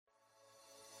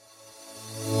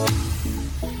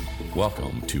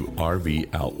Welcome to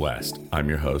RV Out West. I'm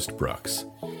your host, Brooks.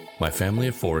 My family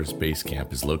of four's base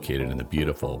camp is located in the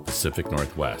beautiful Pacific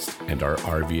Northwest, and our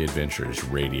RV adventures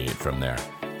radiate from there.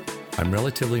 I'm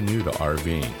relatively new to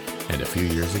RVing, and a few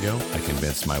years ago, I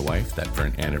convinced my wife that for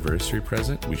an anniversary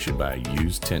present, we should buy a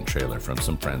used tent trailer from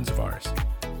some friends of ours.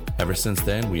 Ever since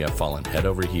then, we have fallen head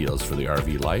over heels for the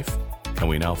RV life, and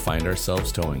we now find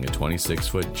ourselves towing a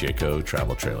 26-foot Jayco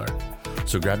travel trailer.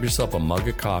 So grab yourself a mug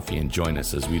of coffee and join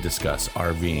us as we discuss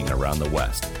RVing around the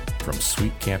West. From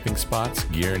sweet camping spots,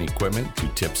 gear and equipment, to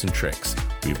tips and tricks,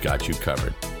 we've got you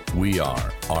covered. We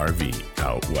are RV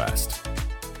Out West.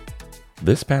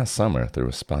 This past summer, through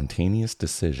a spontaneous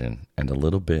decision and a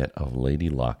little bit of lady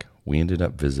luck, we ended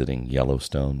up visiting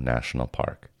Yellowstone National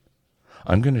Park.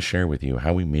 I'm going to share with you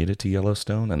how we made it to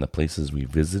Yellowstone and the places we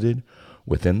visited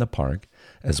within the park,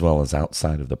 as well as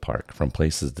outside of the park, from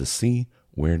places to see,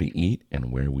 where to eat, and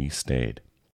where we stayed.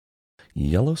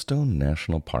 Yellowstone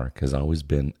National Park has always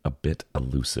been a bit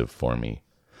elusive for me.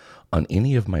 On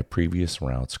any of my previous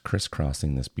routes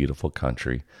crisscrossing this beautiful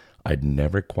country, I'd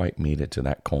never quite made it to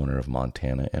that corner of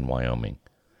Montana and Wyoming,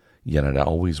 yet I'd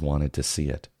always wanted to see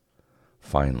it.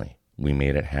 Finally, we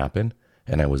made it happen,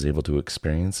 and I was able to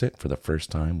experience it for the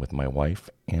first time with my wife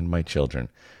and my children,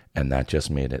 and that just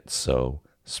made it so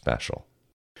special.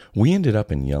 We ended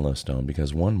up in Yellowstone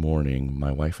because one morning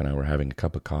my wife and I were having a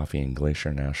cup of coffee in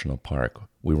Glacier National Park.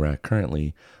 We were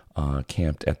currently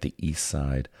camped at the east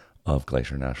side of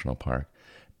Glacier National Park.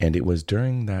 And it was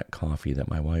during that coffee that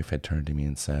my wife had turned to me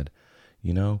and said,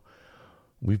 you know,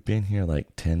 we've been here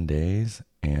like 10 days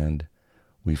and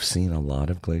we've seen a lot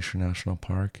of Glacier National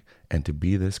Park, and to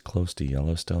be this close to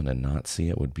Yellowstone and not see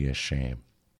it would be a shame.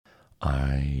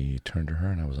 I turned to her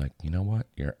and I was like, you know what?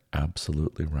 You're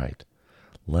absolutely right.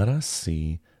 Let us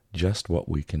see just what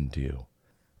we can do.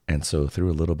 And so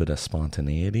through a little bit of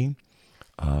spontaneity,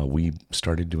 we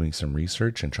started doing some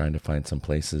research and trying to find some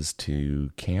places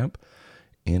to camp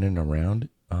in and around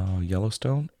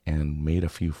Yellowstone, and made a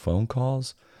few phone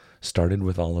calls. Started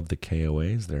with all of the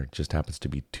KOAs. There just happens to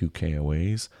be 2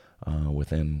 KOAs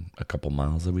within a couple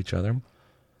miles of each other.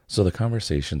 So the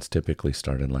conversations typically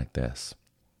started like this.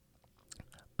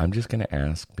 I'm just going to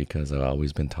ask because I've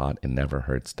always been taught it never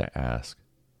hurts to ask.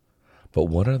 But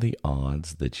what are the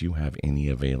odds that you have any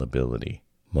availability?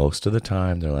 Most of the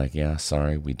time, they're like, yeah,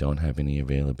 sorry, we don't have any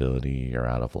availability. You're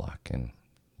out of luck. And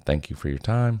thank you for your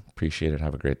time. Appreciate it.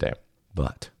 Have a great day.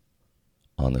 But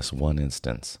on this one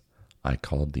instance, I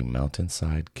called the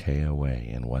Mountainside KOA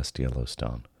in West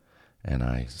Yellowstone. And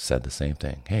I said the same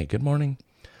thing. Hey, good morning.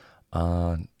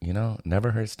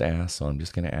 Never hurts to ask, so I'm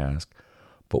just going to ask.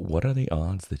 But what are the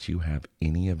odds that you have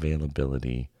any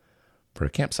availability for a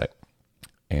campsite?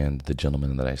 And the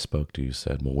gentleman that I spoke to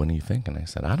said, well, when do you think? And I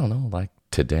said, I don't know, like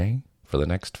today, for the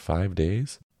next 5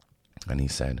 days. And he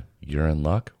said, you're in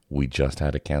luck. We just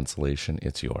had a cancellation.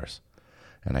 It's yours.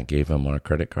 And I gave him our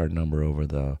credit card number over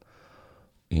the,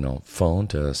 phone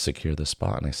to secure the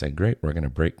spot. And I said, great, we're going to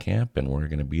break camp and we're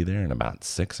going to be there in about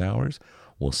 6 hours.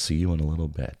 We'll see you in a little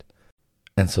bit.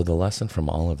 And so the lesson from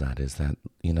all of that is that,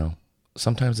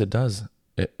 sometimes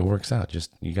it works out.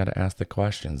 Just, you got to ask the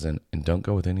questions and don't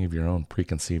go with any of your own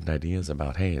preconceived ideas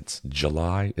about, hey, it's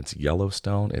July, it's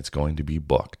Yellowstone, it's going to be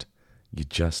booked. You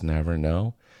just never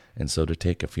know. And so to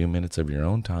take a few minutes of your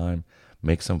own time,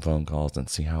 make some phone calls and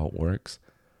see how it works.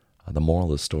 The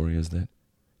moral of the story is that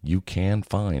you can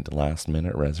find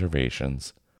last-minute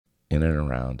reservations in and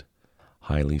around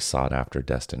highly sought-after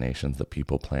destinations that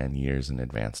people plan years in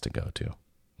advance to go to.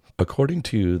 According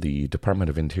to the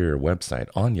Department of Interior website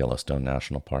on Yellowstone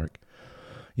National Park,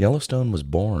 Yellowstone was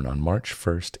born on March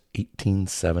 1st,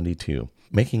 1872,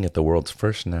 making it the world's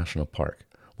first national park.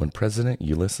 When President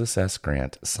Ulysses S.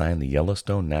 Grant signed the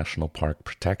Yellowstone National Park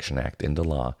Protection Act into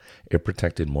law, it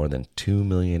protected more than 2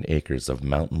 million acres of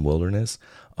mountain wilderness,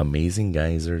 amazing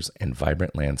geysers, and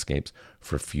vibrant landscapes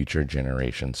for future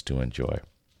generations to enjoy.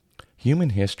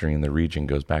 Human history in the region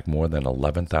goes back more than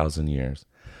 11,000 years.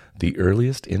 The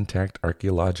earliest intact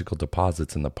archaeological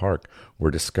deposits in the park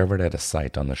were discovered at a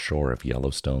site on the shore of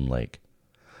Yellowstone Lake.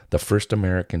 The first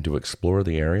American to explore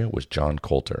the area was John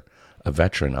Coulter, a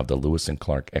veteran of the Lewis and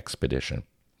Clark expedition.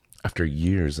 After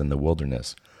years in the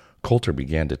wilderness, Coulter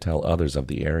began to tell others of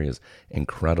the area's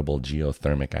incredible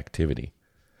geothermal activity.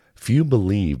 Few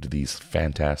believed these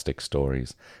fantastic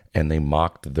stories, and they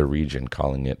mocked the region,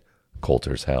 calling it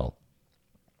Coulter's Hell.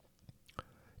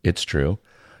 It's true.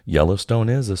 Yellowstone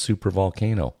is a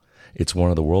supervolcano. It's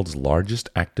one of the world's largest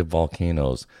active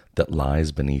volcanoes that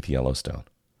lies beneath Yellowstone.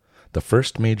 The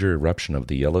first major eruption of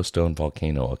the Yellowstone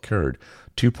volcano occurred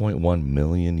 2.1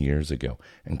 million years ago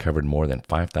and covered more than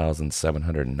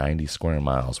 5,790 square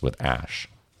miles with ash.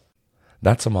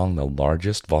 That's among the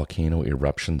largest volcano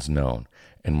eruptions known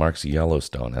and marks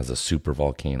Yellowstone as a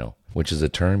supervolcano, which is a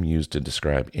term used to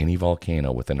describe any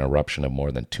volcano with an eruption of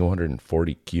more than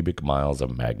 240 cubic miles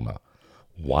of magma.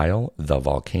 While the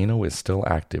volcano is still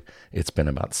active, it's been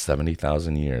about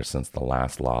 70,000 years since the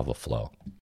last lava flow.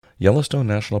 Yellowstone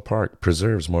National Park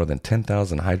preserves more than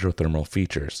 10,000 hydrothermal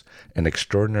features, an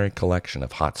extraordinary collection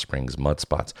of hot springs,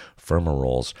 mudspots,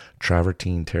 fumaroles,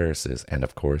 travertine terraces, and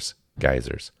of course,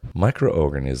 geysers.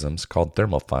 Microorganisms called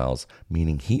thermophiles,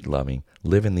 meaning heat-loving,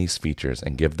 live in these features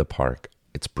and give the park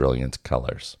its brilliant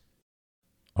colors.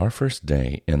 Our first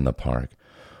day in the park,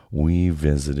 we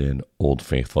visited Old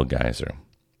Faithful Geyser.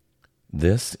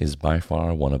 This is by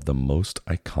far one of the most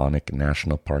iconic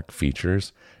national park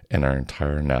features in our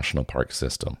entire national park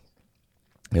system.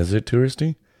 Is it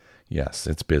touristy? Yes,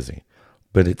 it's busy,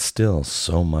 but it's still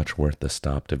so much worth the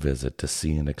stop to visit to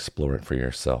see and explore it for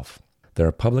yourself. There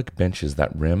are public benches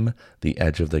that rim the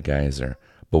edge of the geyser,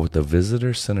 but with the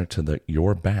visitor center to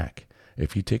your back,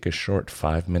 if you take a short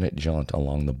 5-minute jaunt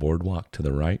along the boardwalk to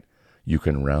the right, you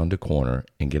can round a corner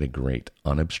and get a great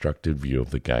unobstructed view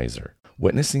of the geyser.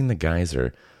 Witnessing the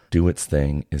geyser do its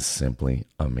thing is simply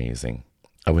amazing.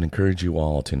 I would encourage you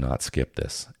all to not skip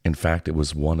this. In fact, it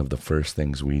was one of the first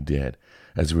things we did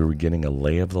as we were getting a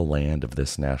lay of the land of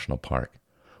this national park.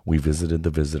 We visited the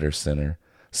visitor center,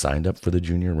 signed up for the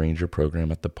Junior Ranger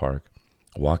program at the park,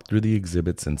 walked through the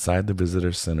exhibits inside the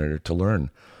visitor center to learn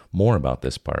more about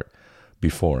this park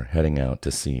before heading out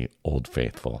to see Old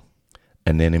Faithful.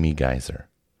 Anemone Geyser,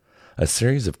 a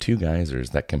series of 2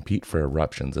 geysers that compete for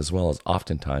eruptions as well as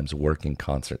oftentimes work in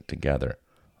concert together.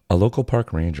 A local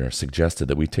park ranger suggested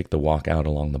that we take the walk out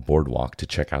along the boardwalk to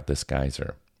check out this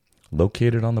geyser.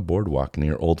 Located on the boardwalk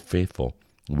near Old Faithful,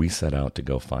 we set out to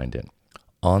go find it.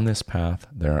 On this path,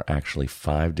 there are actually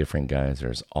 5 different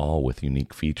geysers, all with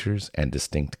unique features and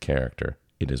distinct character.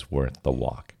 It is worth the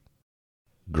walk.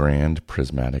 Grand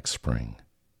Prismatic Spring,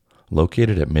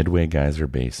 located at Midway Geyser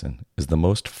Basin, is the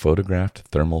most photographed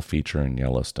thermal feature in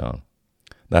Yellowstone.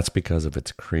 That's because of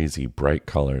its crazy bright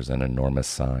colors and enormous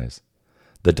size.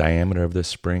 The diameter of this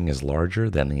spring is larger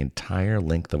than the entire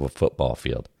length of a football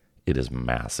field. It is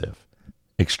massive.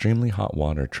 Extremely hot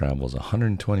water travels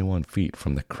 121 feet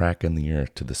from the crack in the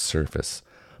earth to the surface,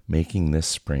 making this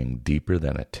spring deeper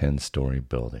than a 10-story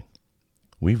building.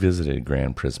 We visited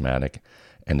Grand Prismatic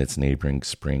and its neighboring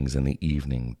springs in the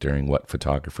evening during what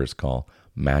photographers call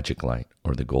magic light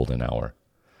or the golden hour.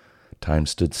 Time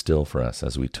stood still for us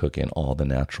as we took in all the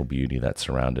natural beauty that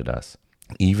surrounded us.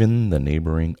 Even the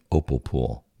neighboring Opal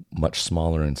Pool, much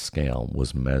smaller in scale,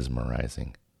 was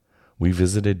mesmerizing. We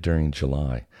visited during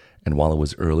July, and while it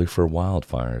was early for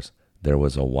wildfires, there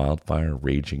was a wildfire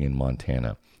raging in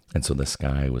Montana, and so the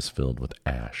sky was filled with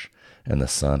ash, and the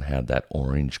sun had that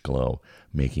orange glow,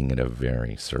 making it a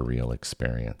very surreal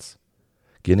experience.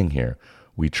 Getting here,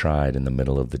 we tried in the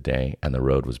middle of the day, and the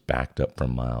road was backed up for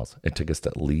miles. It took us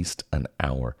at least an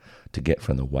hour to get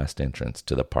from the west entrance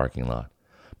to the parking lot.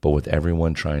 But with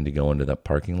everyone trying to go into that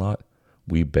parking lot,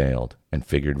 we bailed and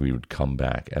figured we would come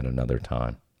back at another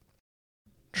time.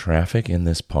 Traffic in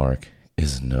this park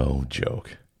is no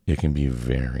joke. It can be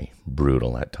very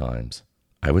brutal at times.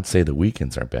 I would say the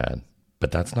weekends are bad,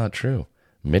 but that's not true.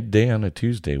 Midday on a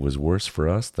Tuesday was worse for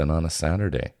us than on a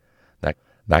Saturday.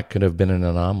 That could have been an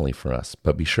anomaly for us,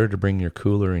 but be sure to bring your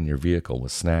cooler in your vehicle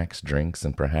with snacks, drinks,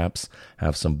 and perhaps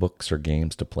have some books or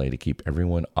games to play to keep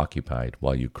everyone occupied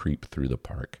while you creep through the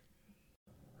park.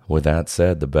 With that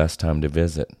said, the best time to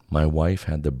visit. My wife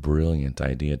had the brilliant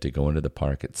idea to go into the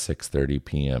park at 6:30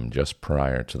 p.m. just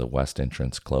prior to the west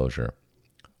entrance closure.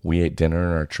 We ate dinner in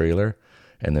our trailer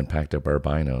and then packed up our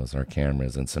binos, our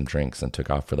cameras, and some drinks and took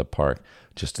off for the park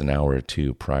just an hour or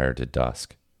 2 prior to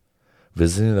dusk.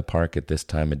 Visiting the park at this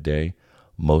time of day,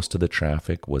 most of the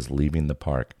traffic was leaving the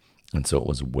park, and so it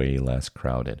was way less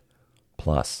crowded.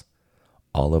 Plus,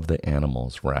 all of the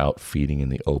animals were out feeding in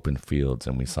the open fields,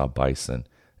 and we saw bison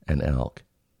and elk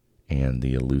and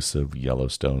the elusive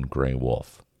Yellowstone gray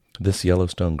wolf. This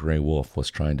Yellowstone gray wolf was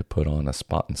trying to put on a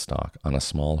spot and stalk on a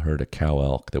small herd of cow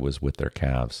elk that was with their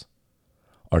calves.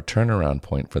 Our turnaround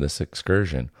point for this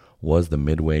excursion was the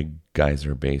Midway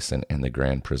Geyser Basin and the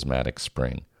Grand Prismatic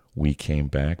Spring. We came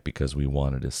back because we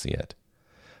wanted to see it.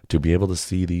 To be able to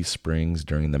see these springs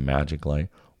during the magic light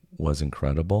was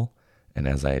incredible, and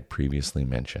as I had previously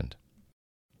mentioned.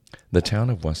 The town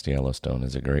of West Yellowstone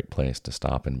is a great place to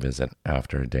stop and visit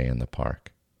after a day in the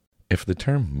park. If the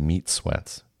term meat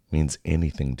sweats means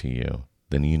anything to you,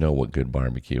 then you know what good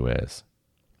barbecue is.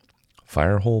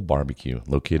 Firehole Barbecue,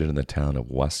 located in the town of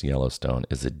West Yellowstone,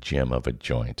 is a gem of a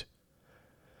joint.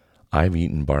 I've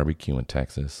eaten barbecue in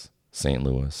Texas, St.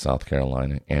 Louis, South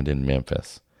Carolina, and in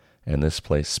Memphis, and this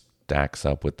place stacks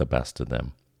up with the best of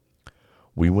them.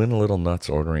 We went a little nuts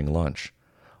ordering lunch.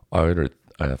 I ordered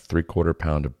a 3/4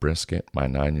 pound of brisket. My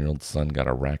 9-year-old son got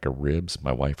a rack of ribs.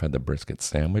 My wife had the brisket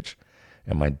sandwich,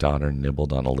 and my daughter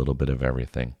nibbled on a little bit of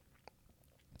everything.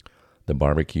 The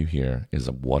barbecue here is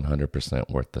 100%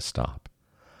 worth the stop.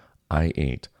 I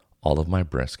ate all of my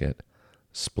brisket,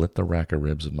 split the rack of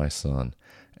ribs with my son,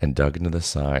 and dug into the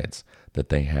sides that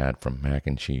they had from mac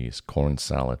and cheese, corn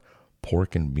salad,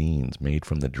 pork and beans made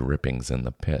from the drippings in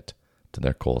the pit to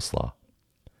their coleslaw.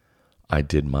 I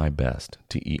did my best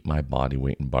to eat my body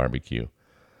weight in barbecue,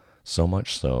 so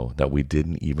much so that we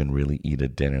didn't even really eat a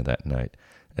dinner that night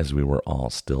as we were all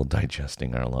still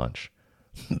digesting our lunch.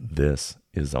 This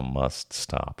is a must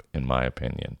stop, in my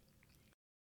opinion.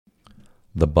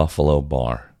 The Buffalo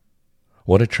Bar.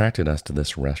 What attracted us to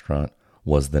this restaurant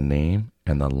was the name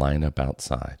and the lineup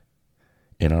outside.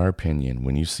 In our opinion,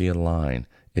 when you see a line,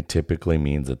 it typically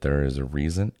means that there is a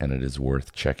reason and it is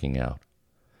worth checking out.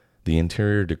 The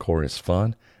interior decor is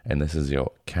fun, and this is a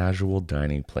casual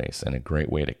dining place and a great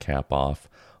way to cap off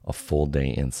a full day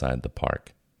inside the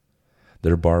park.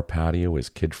 Their bar patio is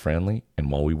kid-friendly, and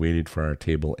while we waited for our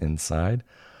table inside,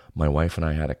 my wife and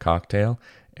I had a cocktail,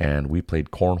 and we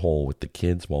played cornhole with the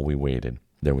kids while we waited.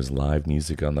 There was live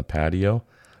music on the patio,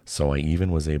 so I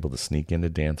even was able to sneak in a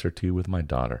dance or two with my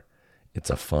daughter.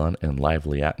 It's a fun and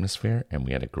lively atmosphere, and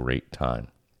we had a great time.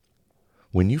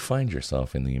 When you find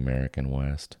yourself in the American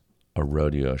West, a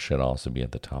rodeo should also be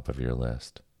at the top of your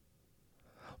list.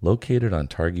 Located on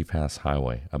Targhee Pass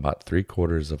Highway, about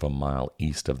 3/4 of a mile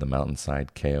east of the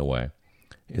Mountainside KOA,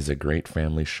 is a great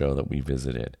family show that we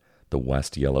visited, the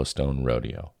West Yellowstone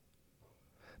Rodeo.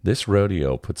 This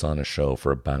rodeo puts on a show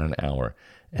for about an hour,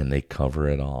 and they cover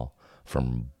it all,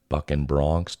 from bucking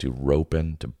broncs to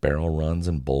roping to barrel runs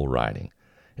and bull riding.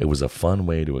 It was a fun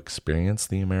way to experience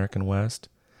the American West,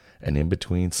 and in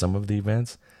between some of the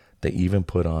events, they even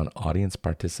put on audience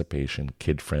participation,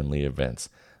 kid-friendly events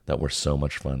that were so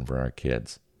much fun for our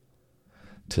kids.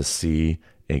 To see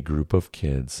a group of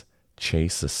kids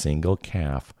chase a single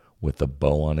calf with a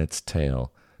bow on its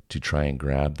tail to try and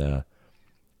grab the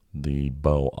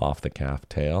bow off the calf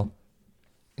tail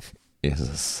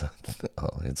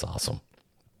it's awesome.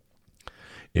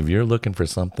 If you're looking for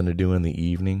something to do in the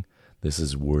evening, this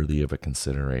is worthy of a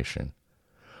consideration.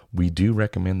 We do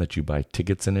recommend that you buy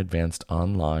tickets in advance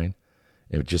online.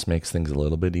 It just makes things a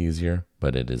little bit easier,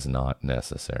 but it is not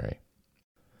necessary.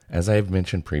 As I have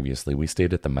mentioned previously, we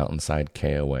stayed at the Mountainside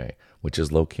KOA, which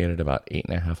is located about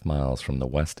 8.5 miles from the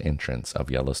west entrance of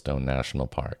Yellowstone National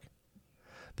Park.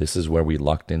 This is where we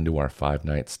locked into our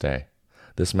 5-night stay.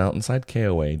 This Mountainside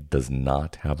KOA does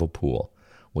not have a pool,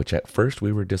 which at first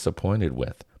we were disappointed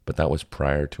with, but that was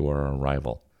prior to our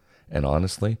arrival. And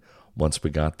honestly, once we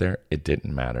got there, it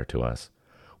didn't matter to us.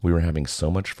 We were having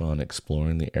so much fun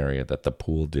exploring the area that the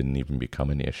pool didn't even become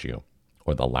an issue,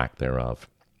 or the lack thereof.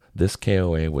 This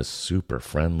KOA was super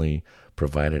friendly,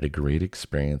 provided a great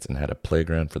experience, and had a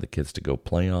playground for the kids to go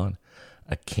play on,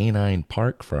 a canine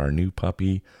park for our new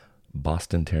puppy,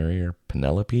 Boston Terrier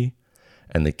Penelope,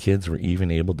 and the kids were even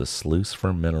able to sluice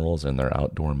for minerals in their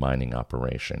outdoor mining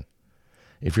operation.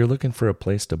 If you're looking for a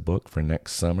place to book for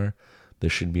next summer,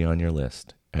 this should be on your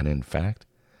list. And in fact,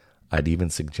 I'd even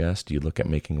suggest you look at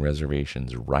making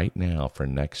reservations right now for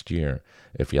next year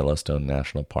if Yellowstone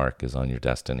National Park is on your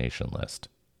destination list.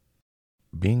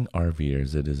 Being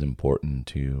RVers, it is important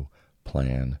to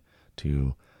plan,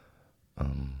 to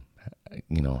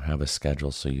have a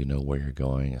schedule so you know where you're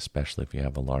going, especially if you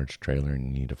have a large trailer and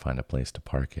you need to find a place to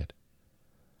park it.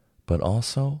 But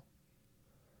also,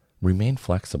 remain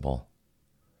flexible.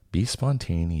 Be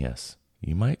spontaneous.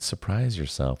 You might surprise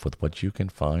yourself with what you can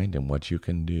find and what you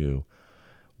can do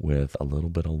with a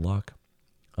little bit of luck,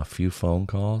 a few phone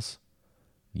calls.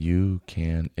 You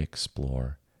can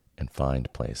explore and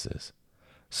find places.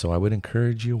 So I would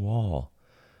encourage you all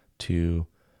to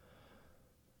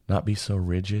not be so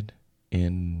rigid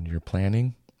in your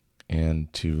planning,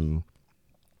 and to,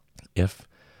 if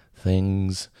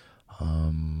things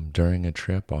during a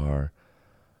trip are,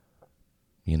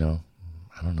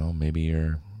 maybe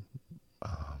you're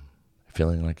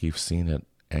feeling like you've seen it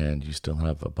and you still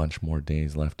have a bunch more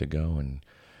days left to go, and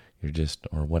you're just,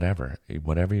 or whatever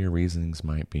your reasonings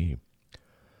might be,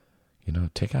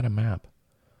 take out a map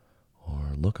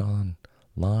or look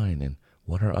online and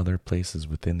what are other places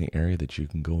within the area that you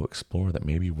can go explore that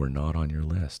maybe were not on your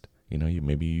list.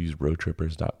 Maybe you use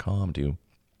roadtrippers.com to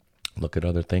Look at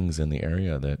other things in the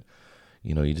area that,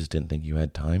 you just didn't think you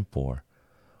had time for,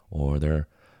 or they're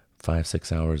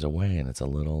 5-6 hours away and it's a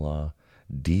little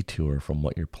detour from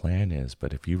what your plan is.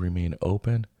 But if you remain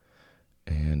open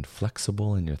and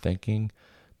flexible in your thinking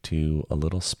to a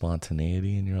little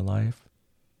spontaneity in your life,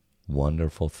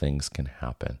 wonderful things can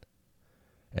happen.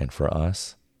 And for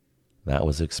us, that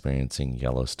was experiencing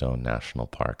Yellowstone National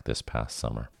Park this past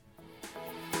summer.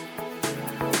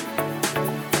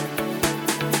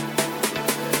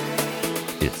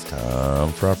 It's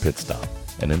time for our pit stop.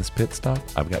 And in this pit stop,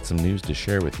 I've got some news to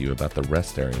share with you about the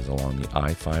rest areas along the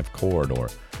I-5 corridor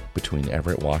between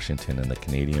Everett, Washington and the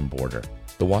Canadian border.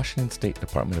 The Washington State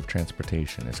Department of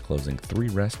Transportation is closing 3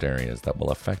 rest areas that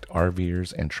will affect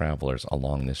RVers and travelers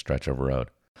along this stretch of road.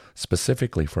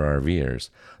 Specifically for RVers,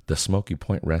 the Smoky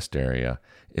Point rest area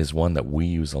is one that we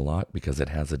use a lot because it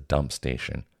has a dump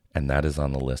station, and that is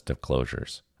on the list of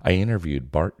closures. I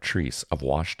interviewed Bart Treese of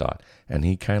WashDOT, and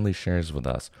he kindly shares with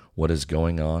us what is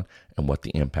going on and what the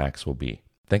impacts will be.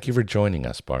 Thank you for joining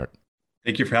us, Bart.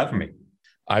 Thank you for having me.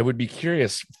 I would be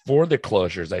curious for the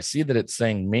closures. I see that it's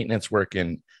saying maintenance work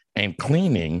and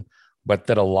cleaning, but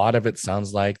that a lot of it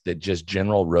sounds like that just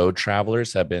general road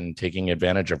travelers have been taking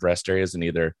advantage of rest areas and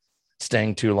either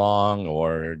staying too long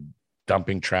or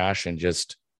dumping trash and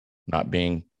just not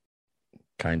being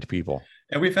kind to people.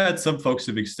 And we've had some folks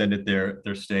who've extended their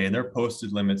stay, and there are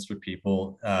posted limits for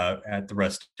people at the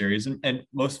rest areas. And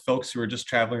most folks who are just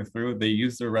traveling through, they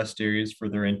use their rest areas for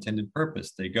their intended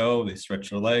purpose. They go, they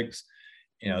stretch their legs,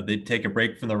 they take a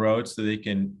break from the road so they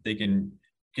can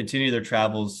continue their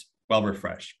travels well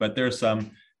refreshed. But there are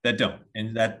some that don't,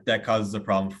 and that causes a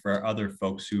problem for other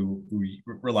folks who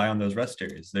rely on those rest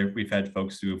areas. We've had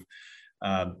folks who've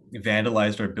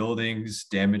vandalized our buildings,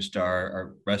 damaged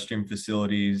our restroom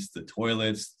facilities, the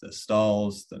toilets, the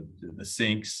stalls, the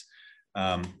sinks,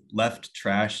 left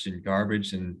trash and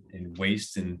garbage and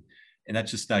waste, and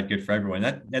that's just not good for everyone.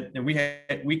 And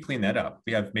we clean that up.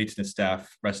 We have maintenance staff,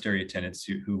 rest area attendants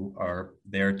who are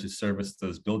there to service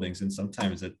those buildings, and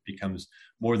sometimes it becomes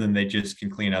more than they just can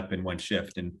clean up in one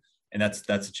shift, and that's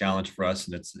a challenge for us,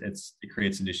 and it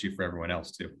creates an issue for everyone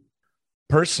else too.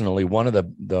 Personally, one of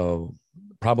the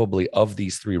probably of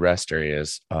these 3 rest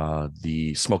areas,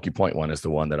 the Smoky Point one is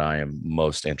the one that I am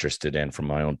most interested in from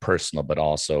my own personal, but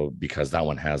also because that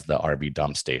one has the RV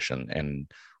dump station and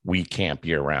we camp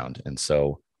year round. And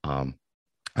so I'm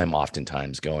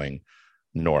oftentimes going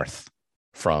north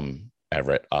from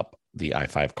Everett up the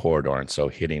I-5 corridor. And so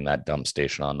hitting that dump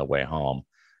station on the way home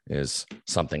is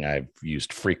something I've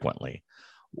used frequently.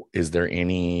 Is there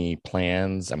any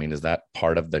plans? I mean, is that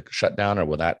part of the shutdown, or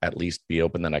will that at least be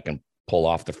open that I can pull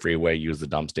off the freeway, use the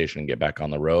dump station and get back on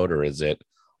the road? Or is it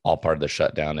all part of the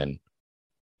shutdown? And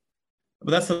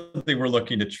well, that's something we're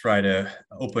looking to try to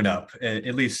open up,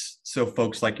 at least so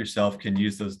folks like yourself can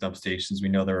use those dump stations. We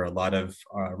know there are a lot of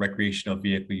recreational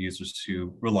vehicle users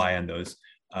who rely on those.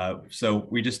 So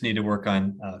we just need to work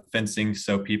on fencing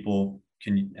so people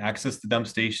can access the dump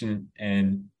station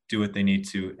and do what they need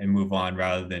to and move on,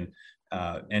 rather than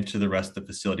enter the rest of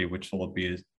the facility, which will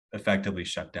be effectively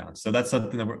shut down. So that's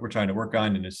something that we're trying to work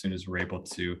on. And as soon as we're able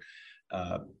to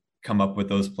come up with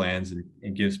those plans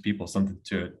and gives people something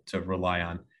to rely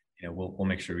on, we'll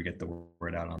make sure we get the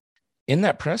word out on. In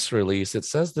that press release, it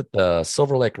says that the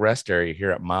Silver Lake rest area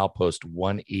here at milepost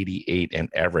 188 in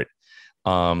Everett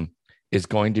is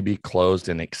going to be closed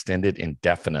and extended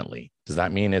indefinitely. Does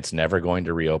that mean it's never going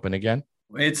to reopen again?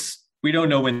 We don't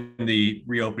know when the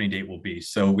reopening date will be.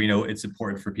 So we know it's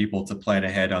important for people to plan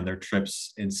ahead on their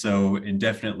trips. And so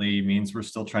indefinitely means we're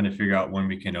still trying to figure out when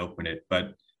we can open it,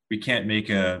 but we can't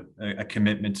make a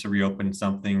commitment to reopen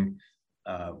something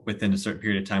within a certain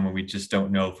period of time when we just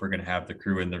don't know if we're going to have the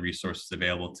crew and the resources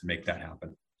available to make that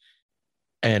happen.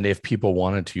 And if people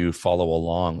wanted to follow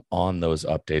along on those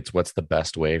updates, what's the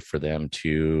best way for them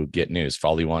to get news?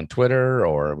 Follow you on Twitter,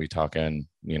 or are we talking?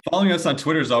 Following us on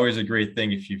Twitter is always a great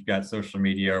thing. If you've got social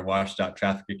media, our WashDOT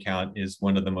traffic account is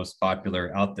one of the most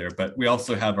popular out there. But we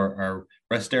also have our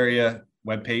rest area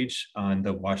webpage on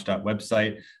the WashDOT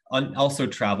website, and also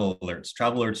travel alerts.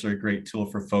 Travel alerts are a great tool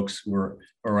for folks who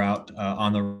are out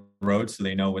on the road, so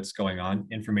they know what's going on.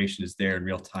 Information is there in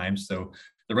real time. So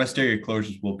the rest area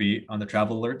closures will be on the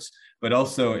travel alerts, but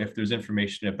also if there's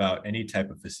information about any type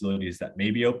of facilities that may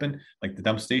be open, like the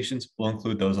dump stations, we'll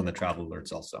include those on the travel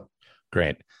alerts also.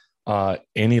 Great.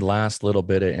 Any last little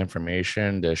bit of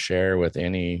information to share with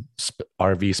any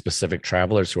RV specific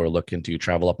travelers who are looking to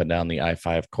travel up and down the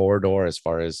I-5 corridor, as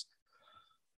far as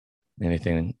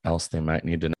anything else they might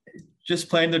need to know? Just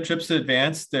plan their trips in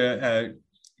advance.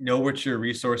 know what your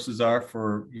resources are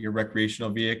for your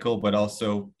recreational vehicle, but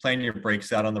also plan your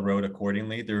brakes out on the road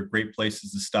accordingly. There are great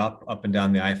places to stop up and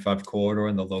down the I-5 corridor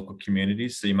in the local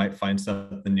communities. So you might find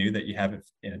something new that you haven't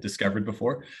discovered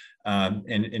before. And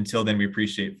until then, we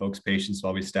appreciate folks' patience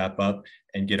while we step up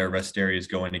and get our rest areas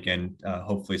going again,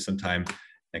 hopefully sometime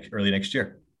early next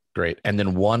year. Great. And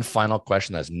then one final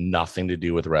question that's nothing to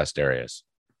do with rest areas.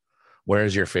 Where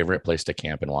is your favorite place to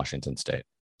camp in Washington State?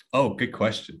 Oh, good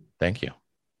question. Thank you.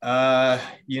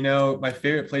 My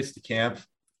favorite place to camp,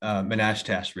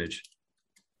 Menashe Ridge.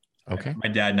 Okay. My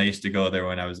dad and I used to go there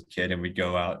when I was a kid, and we'd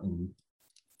go out and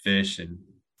fish and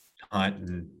hunt,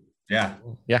 and yeah.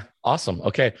 Awesome.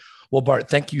 Okay. Well, Bart,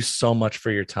 thank you so much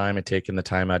for your time and taking the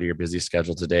time out of your busy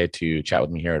schedule today to chat with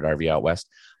me here at RV Out West.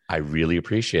 I really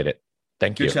appreciate it.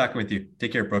 Thank you. Good talking with you.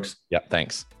 Take care, Brooks. Yep.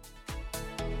 Thanks.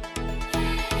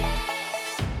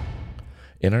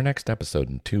 In our next episode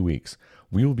in 2 weeks,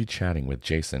 we will be chatting with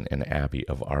Jason and Abby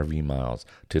of RV Miles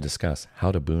to discuss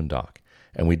how to boondock,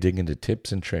 and we dig into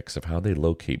tips and tricks of how they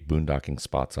locate boondocking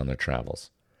spots on their travels,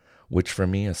 which for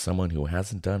me, as someone who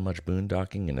hasn't done much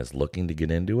boondocking and is looking to get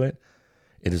into it,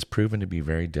 it has proven to be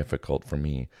very difficult for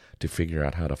me to figure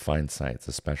out how to find sites,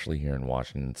 especially here in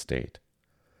Washington State.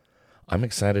 I'm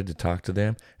excited to talk to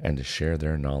them and to share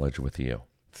their knowledge with you.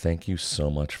 Thank you so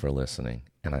much for listening,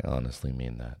 and I honestly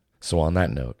mean that. So on that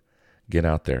note, get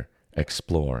out there,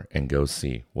 explore, and go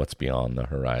see what's beyond the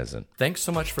horizon. Thanks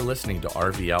so much for listening to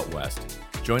RV Out West.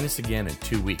 Join us again in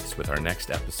 2 weeks with our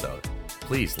next episode.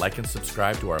 Please like and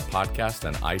subscribe to our podcast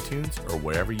on iTunes or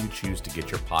wherever you choose to get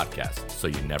your podcasts so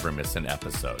you never miss an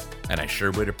episode. And I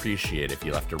sure would appreciate if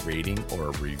you left a rating or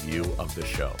a review of the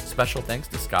show. Special thanks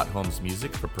to Scott Holmes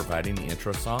Music for providing the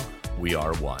intro song, We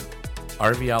Are One.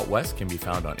 RV Out West can be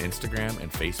found on Instagram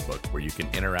and Facebook, where you can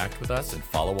interact with us and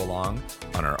follow along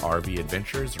on our RV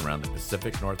adventures around the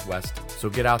Pacific Northwest. So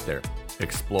get out there,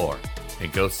 explore,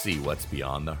 and go see what's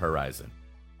beyond the horizon.